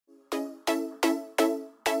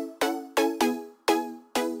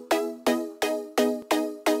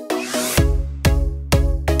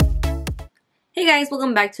Hey guys,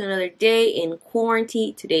 welcome back to another day in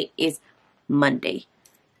quarantine. Today is Monday.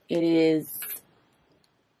 It is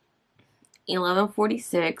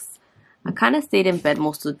 11:46. I kind of stayed in bed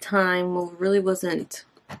most of the time. Well, really wasn't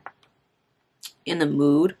in the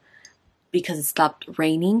mood because it stopped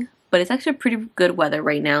raining. But it's actually pretty good weather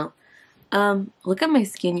right now. Look at my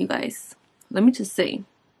skin, you guys. Let me just say.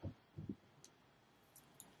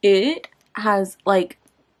 It has like...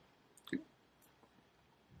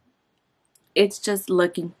 it's just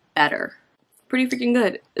looking better. Pretty freaking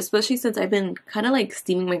good, especially since I've been kind of like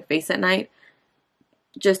steaming my face at night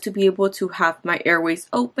just to be able to have my airways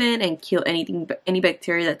open and kill any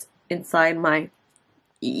bacteria that's inside my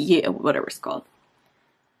whatever it's called.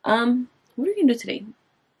 What are we gonna do today?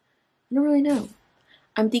 I don't really know.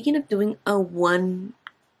 I'm thinking of doing a one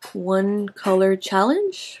color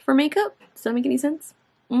challenge for makeup. Does that make any sense?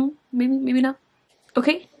 Maybe not.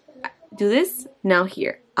 Okay, do this now.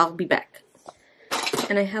 Here, I'll be back.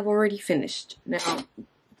 And I have already finished. Now,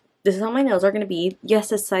 this is how my nails are going to be. Yes,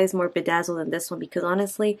 this side is more bedazzled than this one because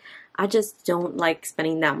honestly, I just don't like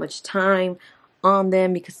spending that much time on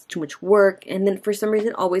them because it's too much work. And then for some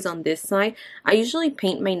reason, always on this side, I usually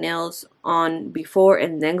paint my nails on before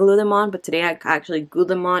and then glue them on. But today I actually glue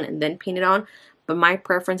them on and then paint it on. But my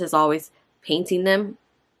preference is always painting them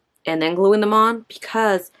and then gluing them on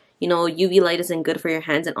because... you know, UV light isn't good for your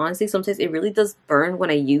hands, and honestly, sometimes it really does burn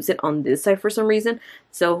when I use it on this side for some reason.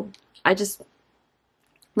 So, this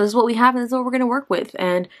is what we have, and this is what we're going to work with.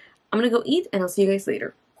 And I'm going to go eat, and I'll see you guys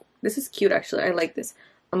later. This is cute, actually. I like this.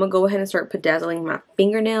 I'm going to go ahead and start bedazzling my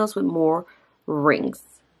fingernails with more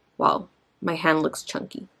rings. Wow, my hand looks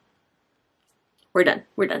chunky. We're done.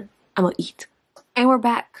 We're done. I'm going to eat. And we're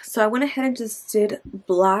back. So, I went ahead and just did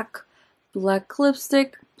black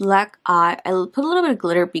lipstick, black eye. I put a little bit of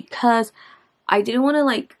glitter because I didn't want to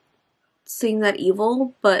like seem that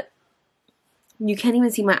evil, but you can't even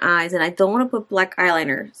see my eyes and I don't want to put black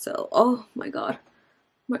eyeliner. So, oh my god.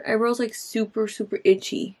 My eyebrows like super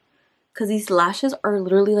itchy because these lashes are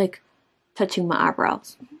literally like touching my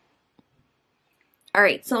eyebrows.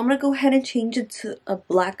 Alright, so I'm going to go ahead and change it to a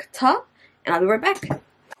black top and I'll be right back.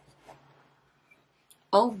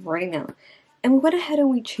 Alright now. And we went ahead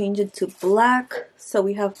and we changed it to black, so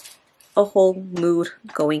we have a whole mood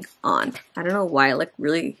going on. I don't know why I look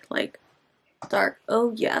really like dark.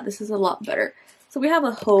 Oh yeah, this is a lot better. So we have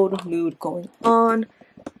a whole mood going on.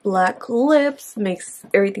 Black lips makes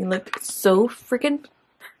everything look so freaking.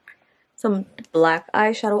 Some black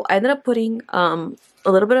eyeshadow. I ended up putting a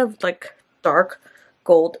little bit of like dark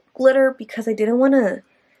gold glitter because I didn't want to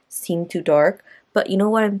seem too dark. But you know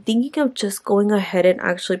what, I'm thinking of just going ahead and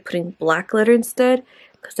actually putting black glitter instead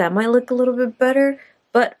because that might look a little bit better.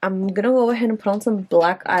 But I'm going to go ahead and put on some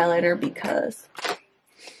black eyeliner because...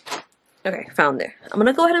 okay, found it. I'm going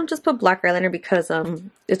to go ahead and just put black eyeliner because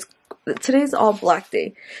today's all black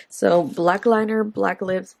day. So black liner, black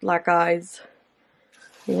lips, black eyes.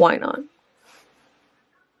 Why not?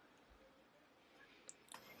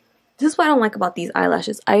 This is what I don't like about these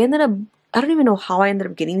eyelashes. I don't even know how I ended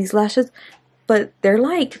up getting these lashes. But they're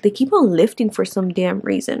like, they keep on lifting for some damn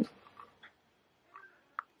reason.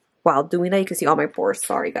 While doing that, you can see all my pores.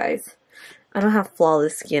 Sorry, guys. I don't have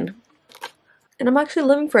flawless skin. And I'm actually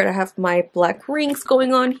living for it. I have my black rings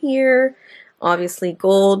going on here. Obviously,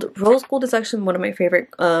 gold. Rose gold is actually one of my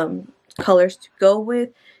favorite colors to go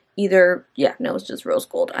with. It's just rose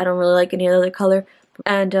gold. I don't really like any other color.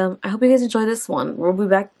 And I hope you guys enjoy this one. We'll be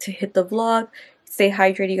back to hit the vlog. Stay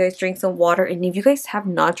hydrated, you guys. Drink some water. And if you guys have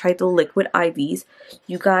not tried the liquid IVs,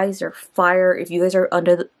 you guys are fire. If you guys are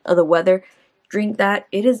under the weather, drink that.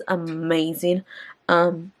 It is amazing.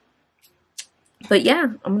 But yeah,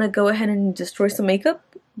 I'm gonna go ahead and destroy some makeup,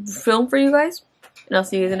 film for you guys, and I'll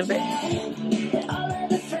see you guys in a bit.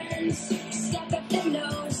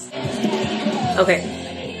 Okay.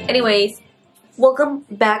 Anyways, welcome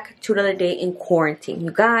back to another day in quarantine,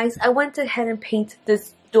 you guys. I went ahead and painted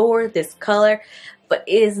this door this color, but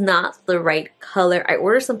it is not the right color. I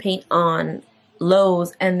ordered some paint on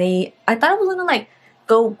Lowe's and I thought it was gonna like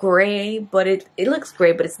go gray, but it looks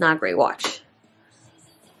gray, but it's not gray. Watch.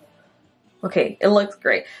 Okay, it looks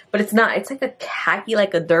gray, but it's not. It's like a khaki,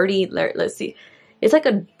 like a dirty, let's see. It's like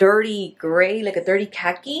a dirty gray, like a dirty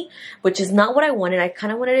khaki, which is not what I wanted. I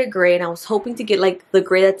kind of wanted it gray and I was hoping to get like the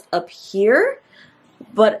gray that's up here,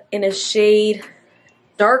 but in a shade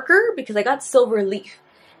darker because I got silver leaf.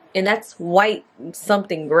 And that's white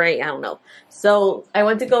something gray, I don't know. So I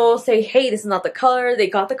went to go say, hey, this is not the color. They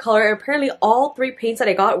got the color. And apparently all three paints that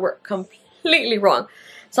I got were completely wrong.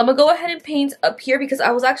 So I'm going to go ahead and paint up here because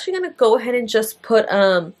I was actually going to go ahead and just put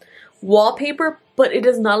wallpaper, but it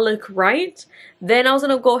does not look right. Then I was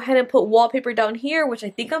gonna go ahead and put wallpaper down here, which I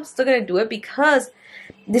think I'm still gonna do it because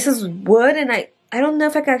this is wood and I don't know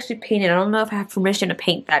if I can actually paint it. I don't know if I have permission to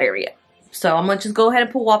paint that area. So I'm gonna just go ahead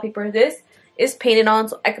and put wallpaper. This is painted on,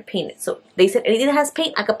 so I could paint it. So they said anything that has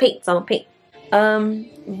paint, I could paint, so I'm gonna paint.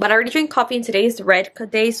 But I already drank coffee and today is red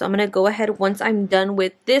day, so I'm gonna go ahead, once I'm done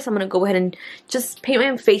with this, I'm gonna go ahead and just paint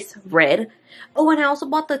my face red. Oh, and I also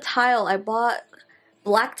bought the tile. I bought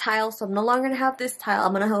black tile, so I'm no longer gonna have this tile.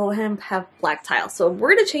 I'm gonna go ahead and have black tile. So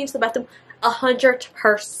we're gonna change the bathroom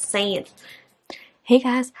 100%. Hey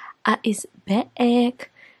guys, it's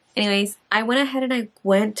back. Anyways, I went ahead and I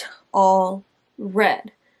went all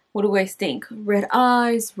red. What do you guys think? Red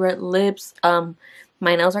eyes, red lips.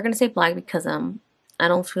 My nails are gonna stay black because I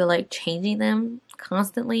don't feel like changing them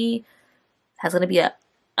constantly. That's gonna be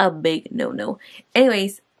a big no-no.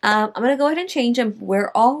 Anyways, I'm gonna go ahead and change them.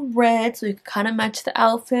 We're all red so you can kind of match the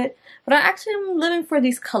outfit. But I actually am living for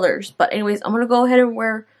these colors. But anyways, I'm gonna go ahead and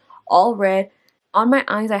wear all red. On my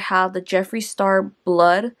eyes, I have the Jeffree Star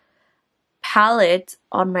Blood palette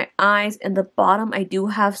on my eyes. And the bottom, I do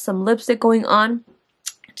have some lipstick going on,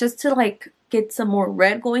 just to like get some more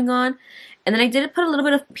red going on. And then I did put a little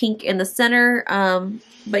bit of pink in the center.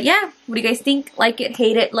 But yeah, what do you guys think? Like it,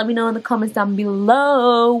 hate it? Let me know in the comments down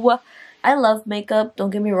below. I love makeup,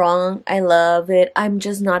 don't get me wrong. I love it. I'm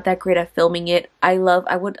just not that great at filming it. I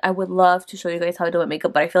would love to show you guys how I do my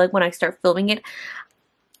makeup, but I feel like when I start filming it,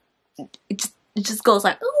 it just goes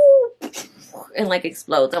like, ooh, and like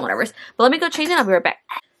explodes and whatever. But let me go change it. I'll be right back.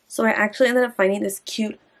 So I actually ended up finding this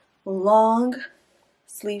cute long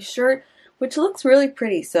sleeve shirt, which looks really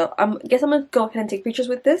pretty. So I guess I'm gonna go ahead and take pictures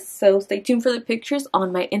with this. So stay tuned for the pictures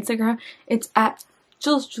on my Instagram. It's at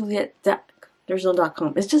Jewelsjulliet. There's no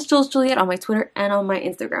 .com. It's just Jewelsjulliet on my Twitter and on my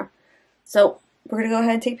Instagram. So we're gonna go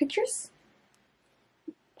ahead and take pictures,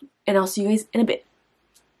 and I'll see you guys in a bit.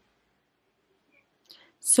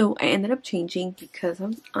 So I ended up changing because I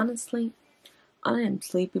am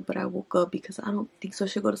sleepy, but I woke up because I don't think so I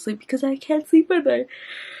should go to sleep because I can't sleep at night.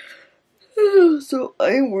 So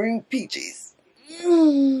I'm wearing PJs.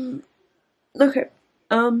 Okay.